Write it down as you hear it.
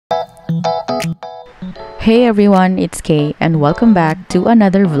Hey everyone, it's Kay and welcome back to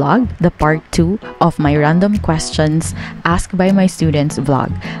another vlog, the part 2 of my random questions asked by my students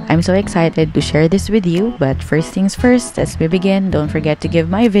vlog. I'm so excited to share this with you, but first things first, as we begin, don't forget to give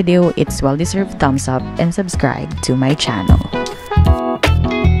my video its well-deserved thumbs up and subscribe to my channel.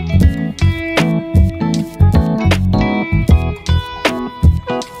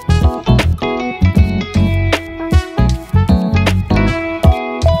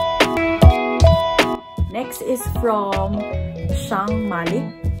 Next is from Malik.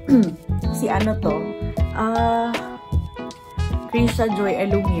 Si ano to? Krisha Joy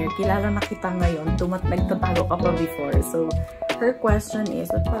Elumir. Kilala na kita ngayon. Nagtatago ka pa before. So, her question is,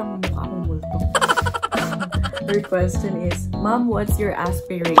 ba't parang mukha akong multo? Her question is, Mom, what's your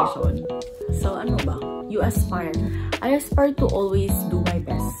aspiration? So, ano ba? You aspire. I aspire to always do my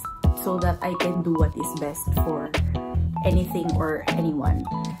best so that I can do what is best for anything or anyone.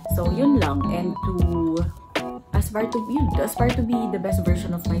 So, yun lang. And to aspire to be the best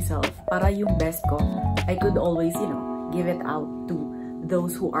version of myself. Para yung best ko, I could always, give it out to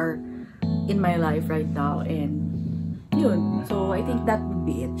those who are in my life right now. And yun. So, I think that would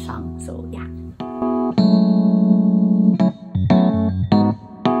be it, Shang. So, yeah.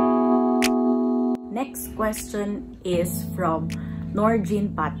 Next question is from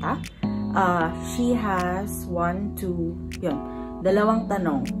Norjin Pata. She has dalawang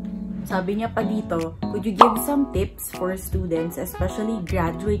tanong. Sabi niya pa dito, could you give some tips for students, especially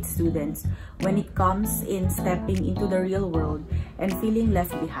graduate students, when it comes in stepping into the real world and feeling left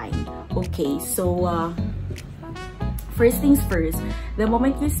behind? Okay, so first things first, the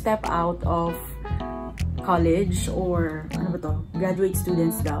moment you step out of college or graduate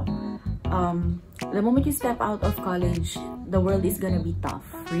students daw, the moment you step out of college, the world is gonna be tough.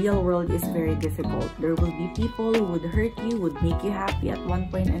 Real world is very difficult. There will be people who would hurt you, would make you happy at one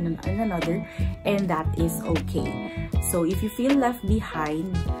point and another, and that is okay. So if you feel left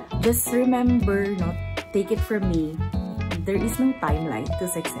behind, just remember, take it from me, there is no timeline to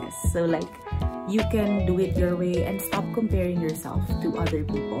success. So you can do it your way and stop comparing yourself to other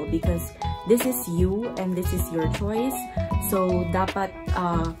people, because this is you and this is your choice. So dapat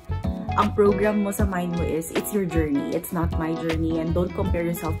ang program mo sa mind mo is, it's your journey, it's not my journey, and don't compare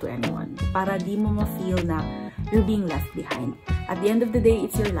yourself to anyone. Para di mo ma-feel na you're being left behind. At the end of the day,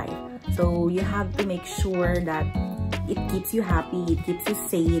 it's your life. So you have to make sure that it keeps you happy, it keeps you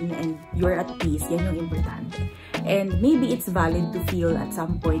sane, and you're at peace. Yan yung importante. And maybe it's valid to feel at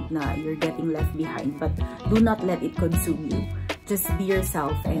some point na you're getting left behind, but do not let it consume you. Just be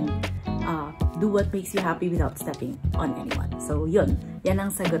yourself and do what makes you happy without stepping on anyone. So yun, yan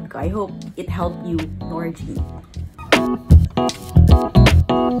ang sagot ko. I hope it helped you, Norjin.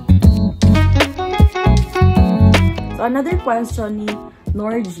 So another question ni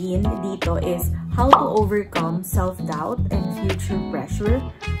Norjin dito is, how to overcome self-doubt and future pressure?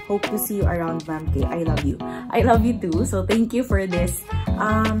 Hope to see you around, Ma'am K. I love you. I love you too. So thank you for this.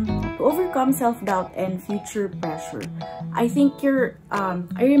 To overcome self-doubt and future pressure, I think I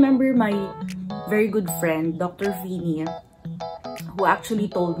remember my very good friend, Dr. Fini, who actually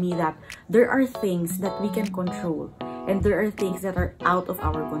told me that there are things that we can control and there are things that are out of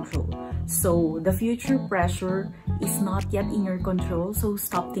our control. So the future pressure is not yet in your control, so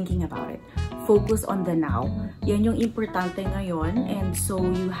stop thinking about it. Focus on the now. Yan yung importante ngayon, and so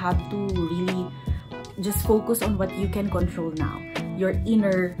you have to really just focus on what you can control now. Your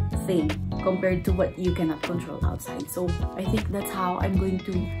inner thing compared to what you cannot control outside. So I think that's how I'm going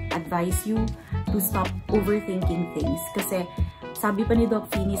to advise you to stop overthinking things. Kasi sabi pa ni Doc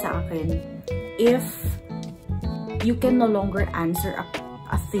Fini sa akin, if you can no longer answer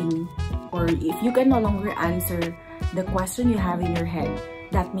a thing, or if you can no longer answer the question you have in your head,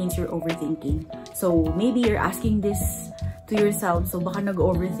 that means you're overthinking. So maybe you're asking this to yourself, so baka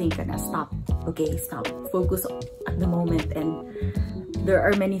nag-overthink ka na. Stop. Okay, stop. Focus at the moment, and there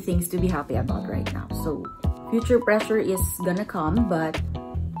are many things to be happy about right now. So future pressure is gonna come, but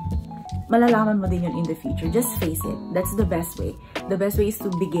malalaman mo din yun in the future. Just face it. That's the best way. The best way is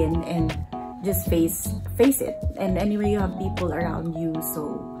to begin and just face it. And anyway, you have people around you,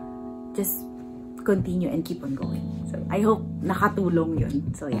 so just continue and keep on going. So I hope nakatulong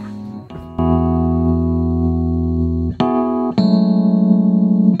yun. So yeah.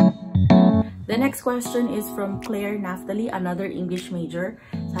 The next question is from Claire Naftali, another English major.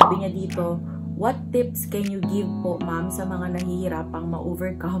 Sabi niya dito, what tips can you give po, ma'am, sa mga nahihirapang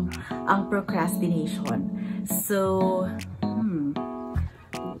ma-overcome ang procrastination? So,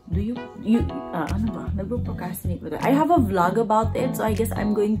 ano ba? Nagpo-procrastinate ba? I have a vlog about it, so I guess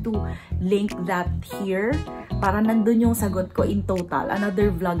I'm going to link that here para nandun yung sagot ko in total.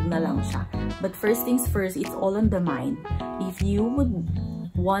 Another vlog na lang siya. But first things first, it's all on the mind. If you would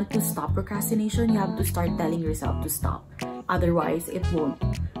want to stop procrastination, you have to start telling yourself to stop. Otherwise, it won't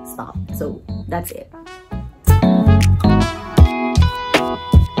stop. So, that's it.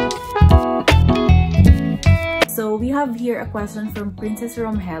 So, we have here a question from Princess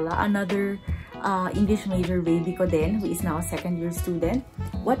Romhela, another English major baby ko din, who is now a second-year student.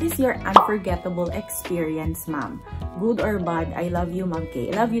 What is your unforgettable experience, ma'am? Good or bad? I love you, Ma'am K.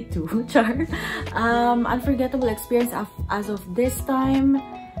 I love you too, Char. Unforgettable experience as of this time,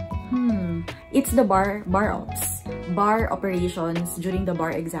 it's the bar ops. Bar operations during the bar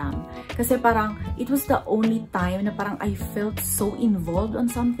exam. Kasi parang, it was the only time na parang I felt so involved on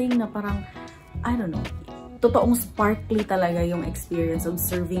something na parang, I don't know, totoong sparkly talaga yung experience of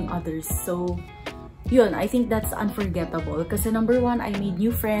serving others. So, yun, I think that's unforgettable. Kasi number one, I made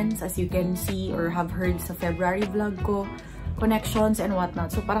new friends, as you can see or have heard sa February vlog ko, connections and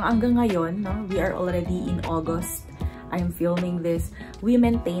whatnot. So, parang hanggang ngayon, no, we are already in August. I'm filming this. We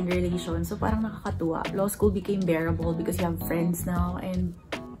maintain relations. So, parang nakakatuwa. Law school became bearable because you have friends now. And,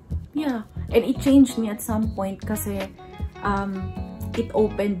 yeah. And it changed me at some point kasi it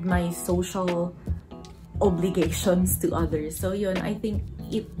opened my social obligations to others. So, yun, I think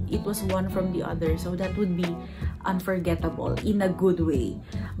it was one from the other. So, that would be unforgettable in a good way.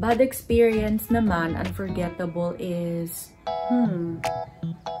 Bad experience naman, unforgettable is,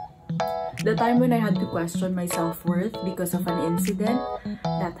 the time when I had to question my self-worth because of an incident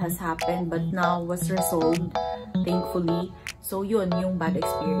that has happened but now was resolved, thankfully. So yun, yung bad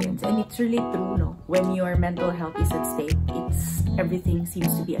experience. And it's really true, no? When your mental health is at stake, everything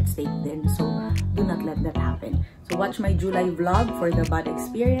seems to be at stake then. So do not let that happen. So watch my July vlog for the bad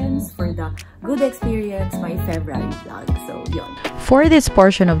experience, for the good experience, my February vlog. So yun. For this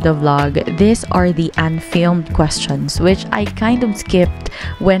portion of the vlog, these are the unfilmed questions, which I kind of skipped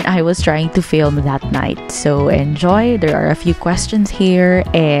when I was trying to film that night. So enjoy. There are a few questions here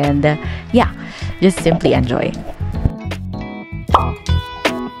and yeah, just simply enjoy.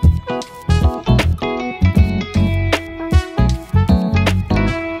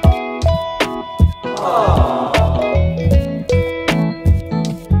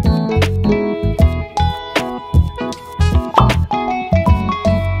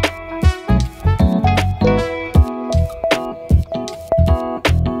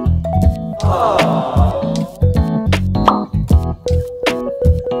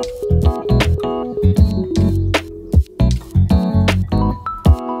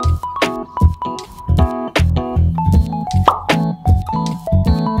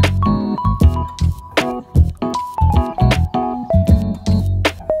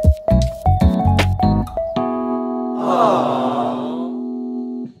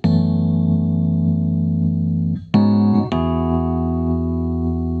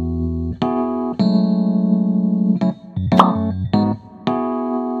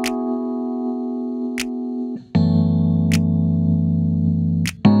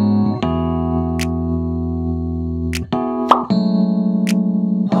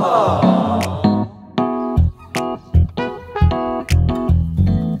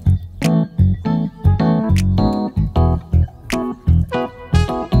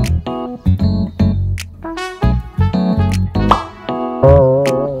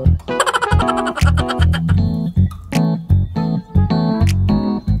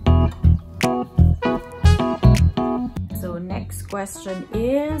 Question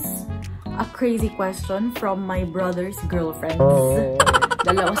is a crazy question from my brother's girlfriends.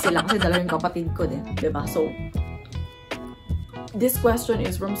 Dalawa sila kasi dalawa yung kapatid ko din, diba? So, this question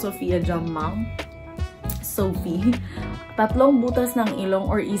is from Sophia Jammang. Sophie, 3 butas ng ilong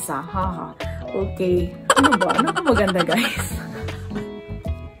or isa? Haha. Okay. Ano ba? Ano ba maganda, guys?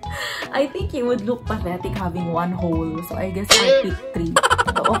 I think it would look pathetic having 1 hole. So, I guess I'll pick 3.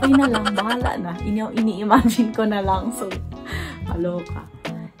 So, okay na lang. Bahala na. Ini-imagine ko na lang. So, kaloka.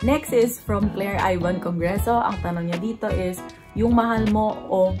 Next is from Claire Ivan Congreso. Ang tanong niya dito is, yung mahal mo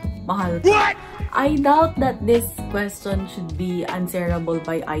o mahal ko? What? I doubt that this question should be answerable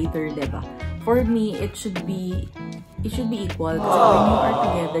by either, diba? For me, it should be equal. Kasi when you are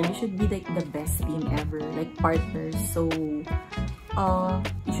together, you should be like the best team ever. Like partners. So,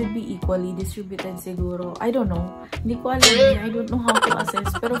 it should be equally distributed siguro. I don't know. Hindi ko alam niya. I don't know how to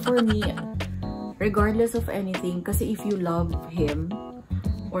assess. Pero for me, regardless of anything, kasi if you love him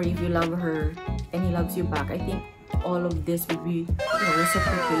or if you love her and he loves you back, I think all of this would be, you know,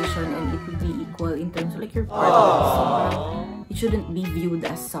 reciprocation and it would be equal in terms of like your partner. So it shouldn't be viewed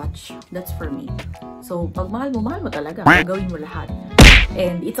as such. That's for me. So pag mahal mo talaga. Gagawin mo lahat.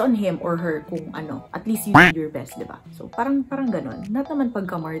 And it's on him or her kung ano. At least you did your best, diba? So parang ganun. Not naman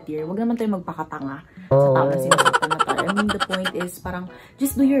pagka-martyr. Wag naman tayo magpakatanga sa tao na sinasaktan na tayo. I mean, the point is parang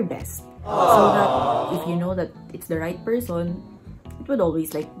just do your best. So that if you know that it's the right person, it would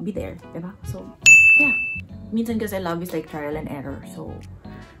always like be there, diba? So yeah. Minsan kasi love is like trial and error. So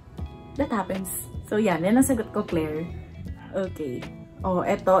that happens. So yan ang sagot ko, Claire. Okay. Oh,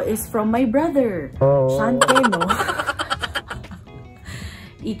 eto is from my brother, Kharylle Kenoh.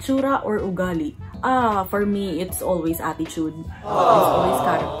 Itsura or ugali? For me, it's always attitude. It's always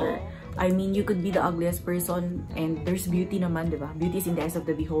character. I mean, you could be the ugliest person and there's beauty naman, diba? Beauty is in the eyes of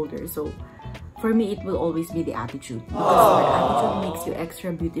the beholder. So, for me, it will always be the attitude. Because your attitude makes you extra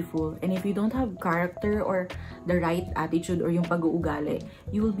beautiful. And if you don't have character or the right attitude or yung pag-uugali,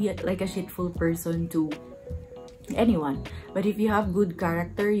 you will be like a shitful person to anyone. But if you have good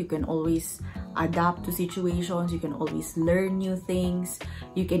character, you can always adapt to situations, you can always learn new things,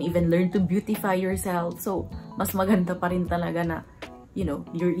 you can even learn to beautify yourself. So mas maganda pa rin talaga na, you know,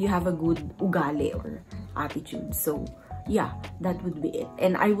 you have a good ugali or attitude. So yeah, that would be it.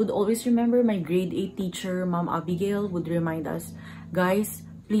 And I would always remember my grade 8 teacher, Ma'am Abigail, would remind us, guys,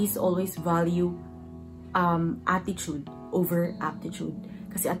 please always value attitude over aptitude.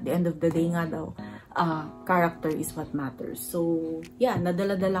 Kasi at the end of the day nga daw, character is what matters. So, yeah,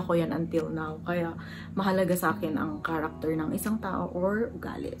 nadala-dala ko yan until now. Kaya, mahalaga sa akin ang character ng isang tao or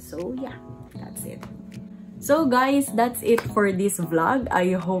ugali. So, yeah, that's it. So guys, that's it for this vlog.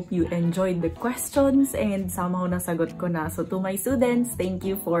 I hope you enjoyed the questions and somehow nasagot ko na. So to my students, thank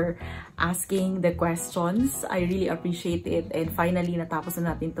you for asking the questions. I really appreciate it. And finally, natapos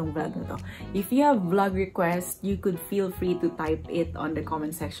na natin tong vlog na to. If you have vlog requests, you could feel free to type it on the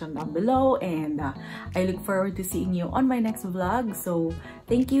comment section down below. And I look forward to seeing you on my next vlog. So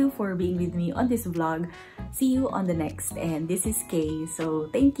thank you for being with me on this vlog. See you on the next. And this is Kay.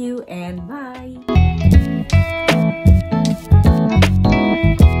 So thank you and bye!